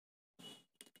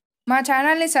మా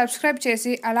ఛానల్ని సబ్స్క్రైబ్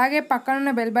చేసి అలాగే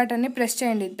పక్కనున్న బెల్ బటన్ని ప్రెస్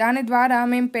చేయండి. దాని ద్వారా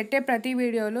మేము పెట్టే ప్రతి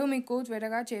వీడియోలు మీకు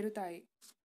త్వరగా చేరుతాయి.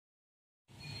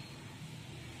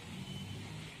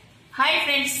 హాయ్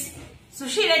ఫ్రెండ్స్,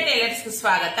 సుశీల టైలర్స్ కు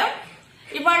స్వాగతం.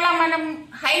 ఇవాళ మనం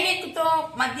హై నెక్ తో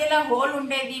మధ్యలో హోల్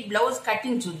ఉండేది బ్లౌజ్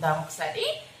కటింగ్ చూద్దాం.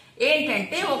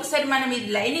 ఒకసారి మనం ఇది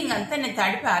లైనింగ్ అంతా నేను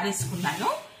తడిపి ఆరేసుకున్నాను.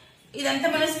 ఇదంతా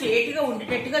మనం స్ట్రేట్ గా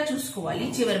ఉండేటట్టుగా చూసుకోవాలి.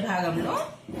 చివరి భాగంలో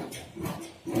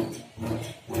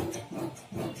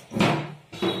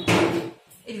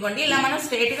ఇదిగోండి, ఇలా మనం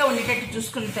స్ట్రేట్ గా ఉండేటట్టు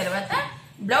చూసుకున్న తర్వాత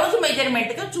బ్లౌజ్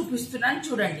మెజర్మెంట్ తో చూపిస్తున్నాను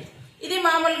చూడండి. ఇది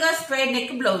మామూలుగా స్క్వేర్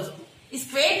నెక్ బ్లౌజ్. ఈ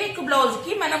స్క్వేర్ నెక్ బ్లౌజ్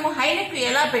కి మనము హై నెక్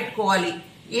ఎలా పెట్టుకోవాలి,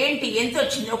 ఎంత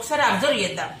వచ్చింది ఒకసారి అబ్జర్వ్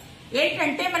చేద్దాం.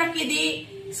 మనకి ఇది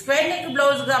స్క్వేర్ నెక్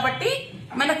బ్లౌజ్ కాబట్టి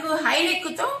మనకు హై నెక్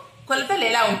తో కొలతలు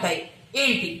ఎలా ఉంటాయి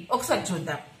ఒకసారి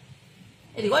చూద్దాం.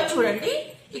 ఇదిగో చూడండి,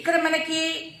 ఇక్కడ మనకి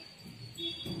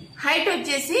హైట్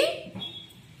వచ్చేసి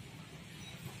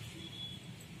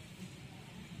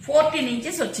 14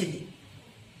 ఇంచెస్ వచ్చింది.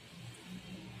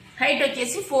 హైట్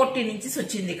వచ్చేసి 14 ఇంచెస్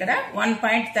వచ్చింది. ఇక్కడ 1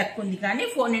 పాయింట్ తక్కువ ఉంది కానీ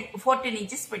 14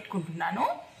 ఇంచెస్ పెట్టుకుంటున్నాను.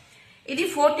 ఇది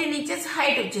 14 ఇంచెస్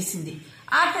హైట్ వచ్చేసింది.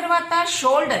 ఆ తర్వాత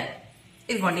షోల్డర్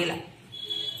ఇదిగోండి, ఇలా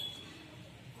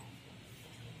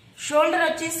షోల్డర్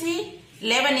వచ్చేసి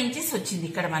 11 ఇంచెస్ వచ్చింది.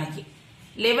 ఇక్కడ మనకి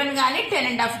 11 కానీ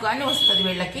 10.5 కానీ వస్తుంది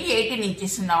వీళ్ళకి. 18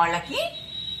 ఇంచెస్ ఉన్న వాళ్ళకి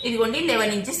ఇదిగోండి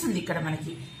 11 ఇంచెస్ ఉంది ఇక్కడ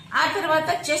మనకి. ఆ తర్వాత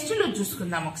చెస్ట్ లూజ్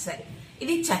చూసుకుందాం ఒకసారి.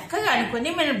 ఇది చక్కగా అనుకుని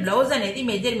మనం బ్లౌజ్ అనేది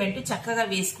మెజర్మెంట్ చక్కగా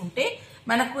వేసుకుంటే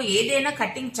మనకు ఏదైనా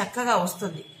కటింగ్ చక్కగా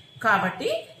వస్తుంది కాబట్టి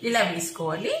ఇలా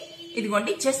వేసుకోవాలి.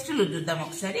 ఇదిగోండి చెస్ట్ లూజ్ చూద్దాం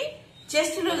ఒకసారి.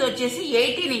 చెస్ట్ లూజ్ వచ్చేసి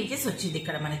 18 ఇంచెస్ వచ్చింది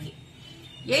ఇక్కడ మనకి.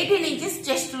 18 ఇంచెస్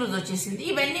చెస్ట్ లూజ్ వచ్చేసింది.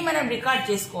 ఇవన్నీ మనం రికార్డ్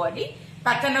చేసుకోవాలి.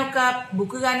 పక్కన ఒక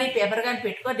బుక్ గానీ పేపర్ గానీ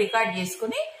పెట్టుకొని రికార్డ్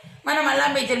చేసుకుని మనం అలా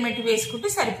మెజర్మెంట్ వేసుకుంటే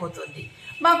సరిపోతుంది.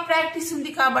 మాకు ప్రాక్టీస్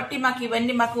ఉంది కాబట్టి మాకు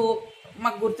ఇవన్నీ మాకు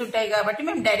గుర్తుంటాయి కాబట్టి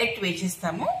మేము డైరెక్ట్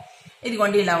వేసేస్తాము.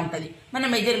 ఇదిగోండి ఇలా ఉంటది మన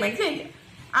మెజర్మెంట్.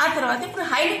 ఆ తర్వాత ఇప్పుడు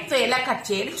హై నెక్ తో ఎలా కట్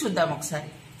చేయాలి చూద్దాం ఒకసారి.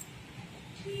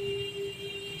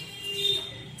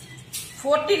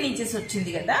 14 ఇంచెస్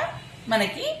వచ్చింది కదా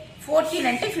మనకి. 14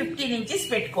 అంటే 15 ఇంచెస్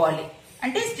పెట్టుకోవాలి.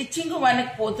 అంటే స్టిచ్చింగ్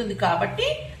మనకు పోతుంది కాబట్టి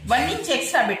 1 ఇంచ్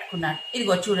ఎక్స్ట్రా పెట్టుకున్నాను.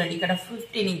 ఇదిగో చూడండి, ఇక్కడ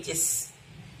 15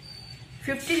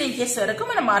 ఇంచెస్ వరకు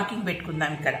మనం మార్కింగ్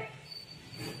పెట్టుకుందాం ఇక్కడ.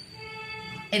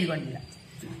 ఇదిగోండి ఇలా.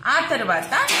 ఆ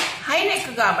తర్వాత హై నెక్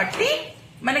కాబట్టి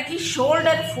మనకి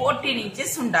షోల్డర్ 14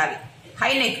 ఇంచెస్ ఉండాలి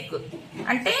హై నెక్ కు.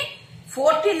 అంటే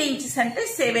 14 ఇంచెస్ అంటే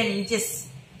 7 ఇంచెస్.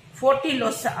 14 లో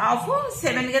హాఫ్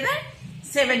 7 కదా,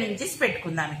 7 ఇంచెస్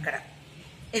పెట్టుకుందాం ఇక్కడ.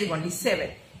 ఇదిగోండి 7.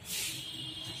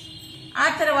 ఆ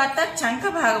తర్వాత చంక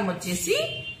భాగం వచ్చేసి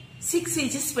 6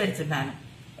 ఇంచెస్ పెడుతున్నాను.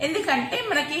 ఎందుకంటే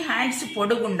మనకి హ్యాండ్స్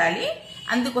పొడుగు ఉండాలి,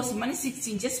 అందుకోసమని 6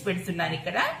 ఇంచెస్ పెడుతున్నాను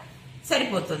ఇక్కడ.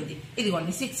 సరిపోతుంది.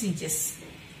 ఇదిగోండి 6 ఇంచెస్.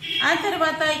 ఆ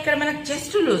తర్వాత ఇక్కడ మనకు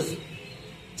చెస్ట్ లూజ్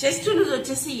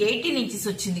వచ్చేసి 18 ఇంచెస్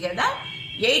వచ్చింది కదా.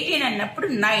 18 అన్నప్పుడు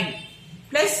 9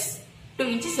 ప్లస్ 2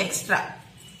 ఇంచెస్ ఎక్స్ట్రా.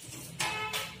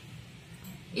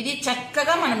 ఇది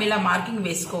చక్కగా మనం ఇలా మార్కింగ్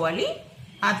వేసుకోవాలి.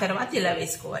 ఆ తర్వాత ఇలా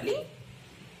వేసుకోవాలి.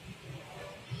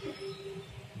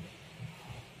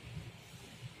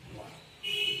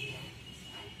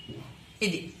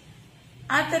 ఇది.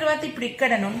 ఆ తర్వాత ఇప్పుడు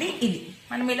ఇక్కడ నుండి ఇది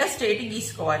మనం ఇలా స్ట్రైట్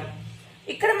గీసుకోవాలి.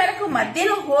 ఇక్కడ మనకు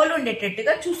మధ్యలో హోల్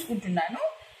ఉండేటట్టుగా చూసుకుంటున్నాను.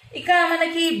 ఇక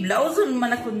మనకి బ్లౌజ్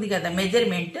మనకు ఉంది కదా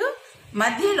మెజర్మెంట్,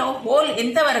 మధ్యలో హోల్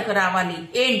ఎంత వరకు రావాలి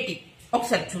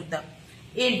ఒకసారి చూద్దాం.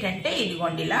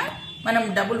 ఇదిగోండి ఇలా మనం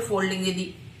డబుల్ ఫోల్డింగ్ ఇది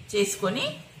చేసుకొని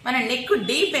మన నెక్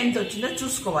డీప్ ఎంత వచ్చిందో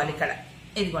చూసుకోవాలి ఇక్కడ.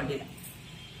 ఇదిగోండి ఇలా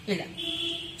ఇలా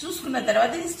చూసుకున్న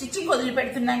తర్వాత ఇది స్టిచ్చింగ్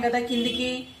వదిలిపెడుతున్నాం కదా కిందికి.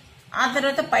 ఆ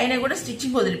తర్వాత పైన కూడా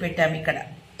స్టిచ్చింగ్ వదిలిపెట్టాము ఇక్కడ.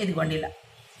 ఇదిగోండి ఇలా.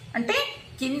 అంటే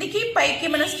కిందికి పైకి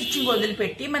మనం స్టిచ్చింగ్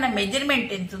వదిలిపెట్టి మన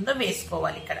మెజర్మెంట్ ఎంత ఉందో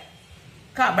వేసుకోవాలి ఇక్కడ.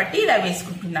 కాబట్టి ఇలా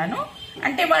వేసుకుంటున్నాను.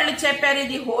 అంటే వాళ్ళు చెప్పారు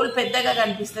ఇది హోల్ పెద్దగా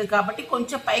కనిపిస్తుంది కాబట్టి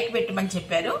కొంచెం పైకి పెట్టమని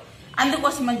చెప్పారు.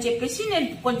 అందుకోసం అని చెప్పేసి నేను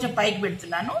కొంచెం పైకి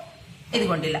పెడుతున్నాను.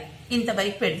 ఇదిగోండి ఇలా ఇంత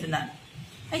పైకి పెడుతున్నాను.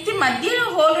 అయితే మధ్యలో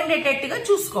హోల్ ఉండేటట్టుగా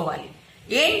చూసుకోవాలి.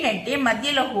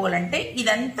 మధ్యలో హోల్ అంటే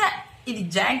ఇదంతా ఇది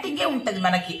జాయింటింగే ఉంటది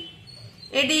మనకి.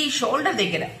 షోల్డర్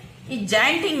దగ్గర ఈ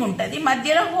జాయింటింగ్ ఉంటది,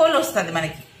 మధ్యలో హోల్ వస్తుంది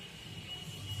మనకి.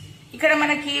 ఇక్కడ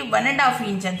మనకి 1.5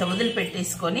 ఇంచ్ అంత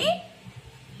వదిలిపెట్టేసుకొని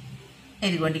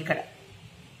ఇదిగోండి ఇక్కడ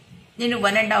నేను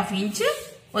 1.5 ఇంచ్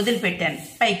వదిలిపెట్టాను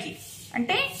పైకి.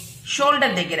 అంటే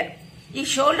షోల్డర్ దగ్గర ఈ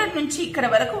షోల్డర్ నుంచి ఇక్కడ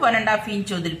వరకు 1.5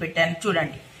 ఇంచ్ వదిలిపెట్టాను.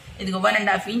 చూడండి, ఇదిగో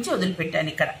 1.5 ఇంచ్ వదిలిపెట్టాను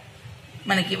ఇక్కడ.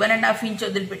 మనకి 1.5 ఇంచ్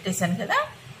వదిలిపెట్టేశాను కదా.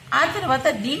 ఆ తర్వాత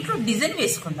దీంట్లో డిజైన్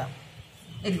వేసుకుందాం.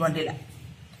 ఇదిగోండి ఇలా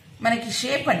మనకి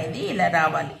షేప్ అనేది ఇలా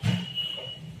రావాలి.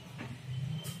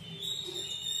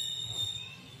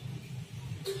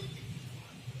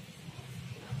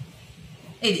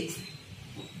 ఇది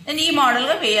నేను ఈ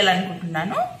మోడల్గా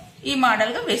వేయాలనుకుంటున్నాను. ఈ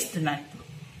మోడల్గా వేస్తున్నాను. ఇప్పుడు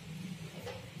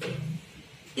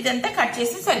ఇదంతా కట్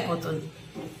చేస్తే సరిపోతుంది.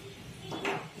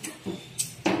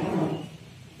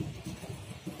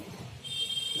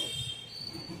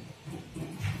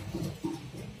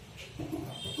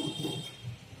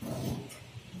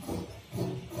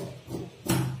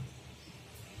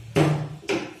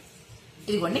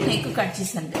 ఇదిగోండి నెక్ కట్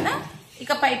చేశాను కదా,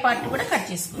 ఇక పై పార్ట్ కూడా కట్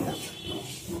చేసుకుందాం.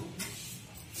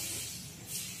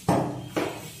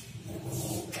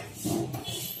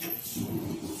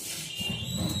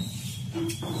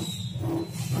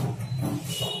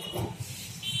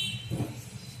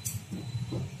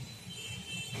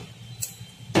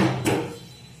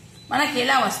 మనకి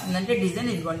ఎలా వస్తుందంటే డిజైన్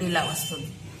ఇదిగోండి ఇలా వస్తుంది.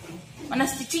 మనం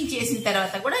స్టిచ్చింగ్ చేసిన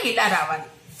తర్వాత కూడా ఇలా రావాలి,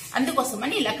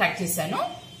 అందుకోసమని ఇలా కట్ చేశాను.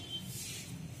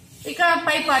 ఇక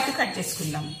పై పార్ట్ కట్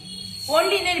చేసుకుందాం.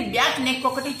 ఓన్లీ నేను బ్యాక్ నెక్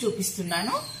ఒకటి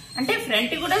చూపిస్తున్నాను, అంటే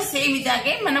ఫ్రంట్ కూడా సేమ్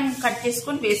ఇలాగే మనం కట్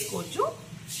చేసుకొని వేసుకోవచ్చు.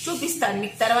 చూపిస్తాను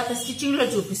మీకు తర్వాత స్టిచ్చింగ్ లో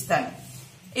చూపిస్తాను.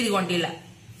 ఇదిగోండి ఇలా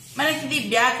మనకి ఇది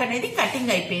బ్యాక్ అనేది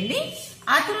కటింగ్ అయిపోయింది.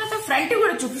 ఆ తర్వాత ఫ్రంట్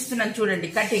కూడా చూపిస్తున్నాను చూడండి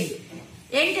కటింగ్.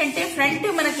 ఏంటంటే ఫ్రంట్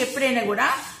మనకి ఎప్పుడైనా కూడా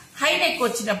హై నెక్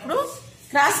వచ్చినప్పుడు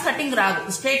క్రాస్ కటింగ్ రాదు,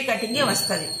 స్ట్రైట్ కటింగే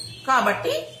వస్తుంది.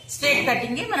 కాబట్టి స్ట్రైట్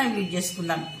కటింగే మనం యూజ్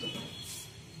చేసుకుందాం.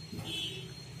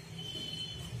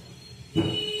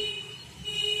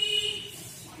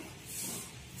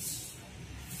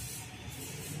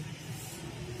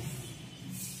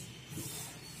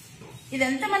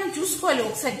 ఇదంతా మనం చూసుకోవాలి,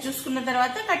 ఒకసారి చూసుకున్న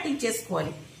తర్వాత కటింగ్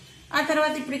చేసుకోవాలి. ఆ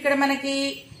తర్వాత ఇప్పుడు ఇక్కడ మనకి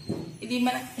ఇది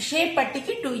మన షేప్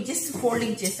పట్టికి 2 ఇంచెస్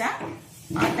ఫోల్డింగ్ చేసా.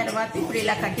 ఆ తర్వాత ఇప్పుడు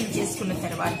ఇలా కటింగ్ చేసుకున్న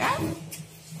తర్వాత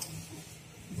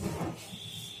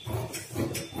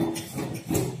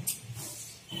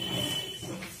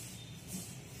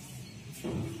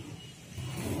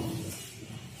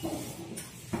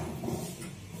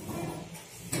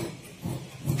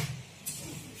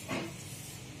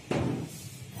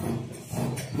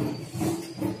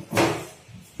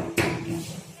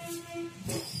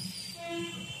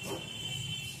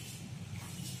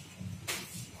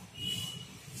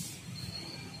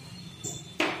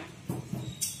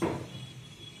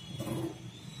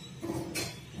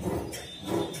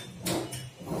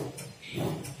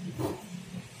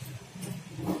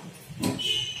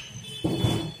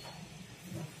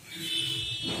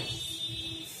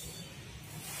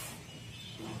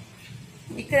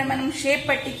ఇక్కడ మనం షేప్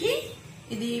పట్టికి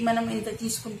ఇది మనం ఇంత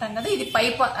తీసుకుంటాం కదా, ఇది పై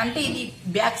అంటే ఇది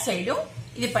బ్యాక్ సైడ్,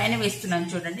 ఇది పైన వేస్తున్నాను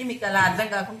చూడండి. మీకు అలా అర్థం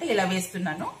కాకుంటే ఇలా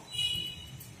వేస్తున్నాను.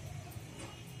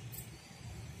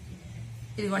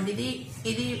 ఇదిగోండి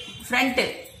ఇది ఫ్రంట్,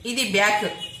 ఇది బ్యాక్.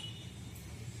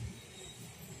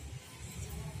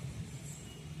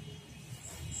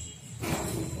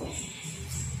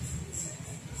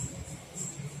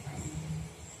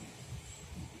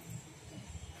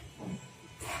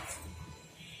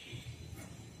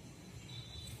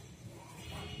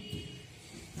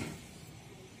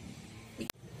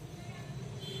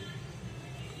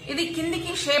 ఇది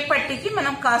కిందికి షేప్ పట్టికి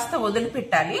మనం కాస్త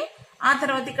వదిలిపెట్టాలి. ఆ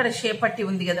తర్వాత ఇక్కడ షేప్ పట్టి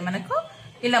ఉంది కదా మనకు,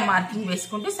 ఇలా మార్కింగ్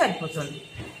వేసుకుంటే సరిపోతుంది.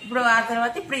 ఇప్పుడు ఆ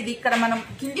తర్వాత ఇప్పుడు ఇది ఇక్కడ మనం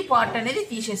కింది పార్ట్ అనేది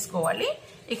తీసేసుకోవాలి.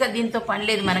 ఇక దీంతో పని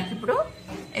లేదు మనకి ఇప్పుడు.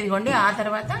 ఇదిగోండి ఆ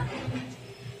తర్వాత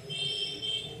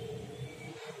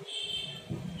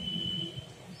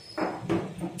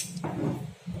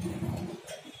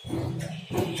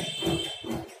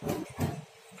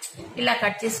ఇలా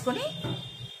కట్ చేసుకొని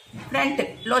ఫ్రంట్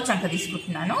లో చంక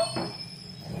తీసుకుంటున్నాను.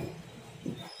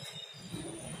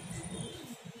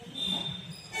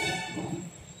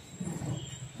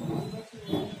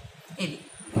 ఇది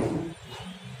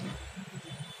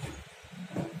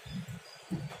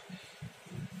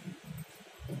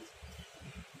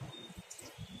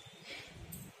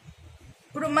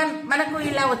ఇప్పుడు మనకు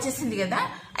ఇలా వచ్చేసింది కదా.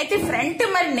 అయితే ఫ్రంట్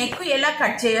మరి నెక్ ఎలా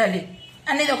కట్ చేయాలి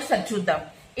అనేది ఒకసారి చూద్దాం.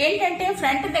 ఏంటంటే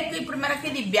ఫ్రంట్ నెక్ ఇప్పుడు మనకి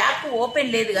ఇది బ్యాక్ ఓపెన్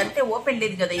లేదు, అంటే ఓపెన్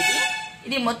లేదు కదా,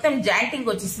 ఇది మొత్తం జాయింటింగ్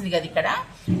వచ్చేసింది కదా ఇక్కడ.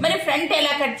 మరి ఫ్రంట్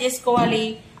ఎలా కట్ చేసుకోవాలి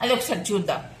అది ఒకసారి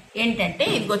చూద్దాం. ఏంటంటే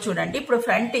ఇదిగో చూడండి, ఇప్పుడు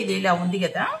ఫ్రంట్ ఇది ఇలా ఉంది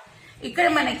కదా, ఇక్కడ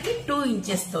మనకి 2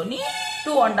 ఇంచెస్ తోని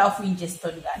 2.5 ఇంచెస్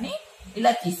తోని కానీ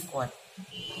ఇలా తీసుకోవాలి.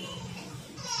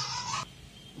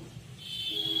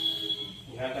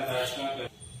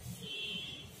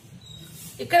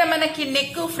 ఇక్కడ మనకి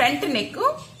నెక్ ఫ్రంట్ నెక్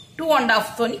 2.5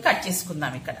 తోని కట్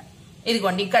చేసుకుందాం. ఇక్కడ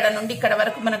ఇదిగోండి ఇక్కడ నుండి ఇక్కడ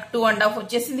వరకు మనకు 2.5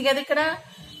 వచ్చేసింది కదా ఇక్కడ.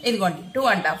 ఇదిగోండి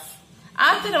 2.5. ఆ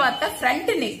తర్వాత ఫ్రంట్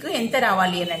నెక్ ఎంత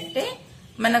రావాలి అని అంటే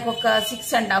మనకు ఒక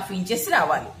 6.5 ఇంచెస్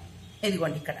రావాలి.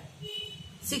 ఇదిగోండి ఇక్కడ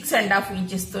 6.5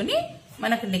 ఇంచెస్ తోని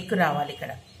మనకు నెక్ రావాలి.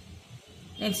 ఇక్కడ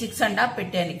నేను 6.5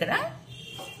 పెట్టాను ఇక్కడ.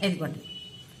 ఇదిగోండి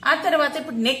ఆ తర్వాత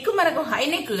ఇప్పుడు నెక్ మనకు హై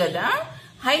నెక్ కదా,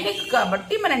 హై నెక్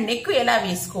కాబట్టి మన నెక్ ఎలా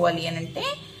వేసుకోవాలి అని అంటే,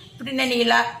 ఇప్పుడు నేను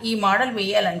ఇలా ఈ మోడల్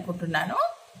వేయాలనుకుంటున్నాను.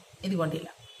 ఇదిగోండి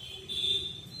ఇలా,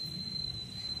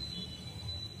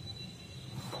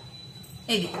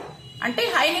 ఇది అంటే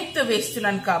హై నెక్ తో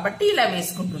వేస్తున్నాను కాబట్టి ఇలా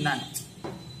వేసుకుంటున్నాను.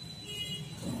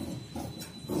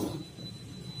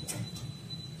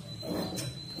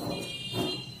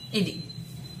 ఇది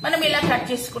మనం ఇలా కట్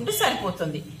చేసుకుంటే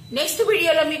సరిపోతుంది. నెక్స్ట్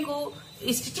వీడియోలో మీకు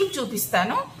ఈ స్టిచ్చింగ్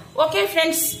చూపిస్తాను. ఓకే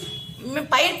ఫ్రెండ్స్,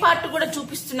 పై పార్ట్ కూడా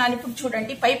చూపిస్తున్నాను. ఇప్పుడు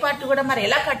చూడండి, పై పార్ట్ కూడా మరి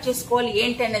ఎలా కట్ చేసుకోవాలి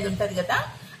ఏంటి అనేది ఉంటది కదా,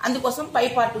 అందుకోసం పై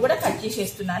పార్ట్ కూడా కట్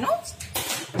చేసేస్తున్నాను.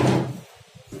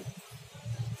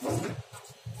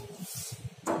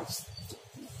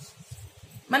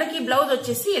 మనకి బ్లౌజ్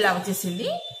వచ్చేసి ఇలా వచ్చేసింది.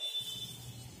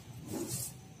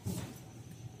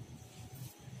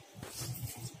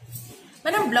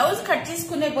 మనం బ్లౌజ్ కట్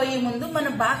చేసుకునే పోయే ముందు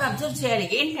మనం బాగా అబ్జర్వ్ చేయాలి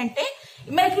ఏంటంటే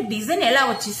మనకి డిజైన్ ఎలా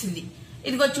వచ్చేసింది.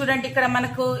 ఇదిగో చూడండి, ఇక్కడ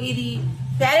మనకు ఇది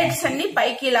ప్యారెట్స్ అన్ని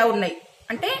పైకి ఇలా ఉన్నాయి,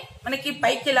 అంటే మనకి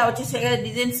పైకి ఇలా వచ్చేసాయి కదా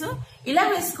డిజైన్స్. ఇలా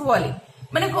వేసుకోవాలి.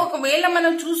 మనకు ఒకవేళ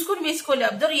మనం చూసుకొని వేసుకోవాలి,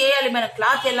 అబ్జర్వ్ చేయాలి మన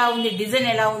క్లాత్ ఎలా ఉంది, డిజైన్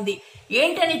ఎలా ఉంది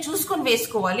ఏంటని చూసుకొని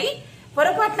వేసుకోవాలి.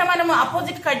 పొరపాటున మనం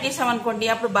ఆపోజిట్ కట్ చేసాం అనుకోండి,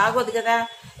 అప్పుడు బాగోదు కదా.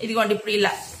 ఇదిగోండి ఇప్పుడు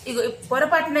ఇలా, ఇదిగో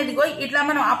పొరపాటున ఇదిగో ఇట్లా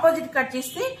మనం ఆపోజిట్ కట్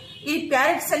చేస్తే ఈ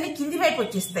ప్యారెట్స్ అన్ని కింది వైపు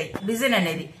వచ్చేస్తాయి డిజైన్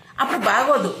అనేది, అప్పుడు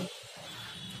బాగోదు.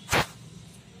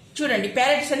 చూడండి,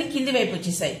 ప్యారెట్స్ అన్ని కింది వైపు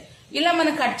వచ్చేసాయి. ఇలా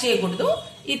మనం కట్ చేయకూడదు.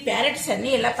 ఈ ప్యారెట్స్ అన్ని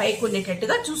ఇలా పైకి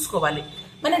ఉండేటట్టుగా చూసుకోవాలి.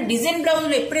 మన డిజైన్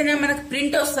బ్లౌజ్ ఎప్పుడైనా మనకు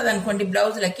ప్రింట్ వస్తుంది అనుకోండి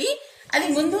బ్లౌజులకి, అది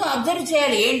ముందు అబ్జర్వ్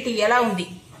చేయాలి ఏంటి ఎలా ఉంది,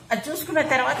 అది చూసుకున్న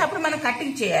తర్వాత అప్పుడు మనం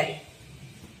కటింగ్ చేయాలి.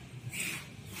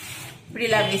 ఇప్పుడు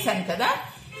ఇలా వేసాను కదా,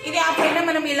 ఇది ఆ పైన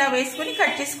మనం ఇలా వేసుకుని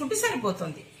కట్ చేసుకుంటే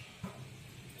సరిపోతుంది.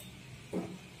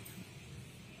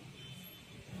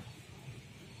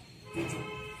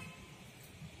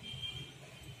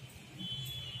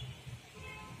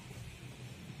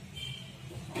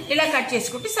 ఇలా కట్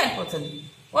చేసుకుంటే సరిపోతుంది.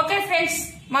 ఓకే ఫ్రెండ్స్,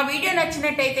 మా వీడియో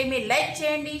నచ్చినట్టయితే మీరు లైక్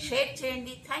చేయండి, షేర్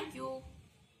చేయండి. Thank you.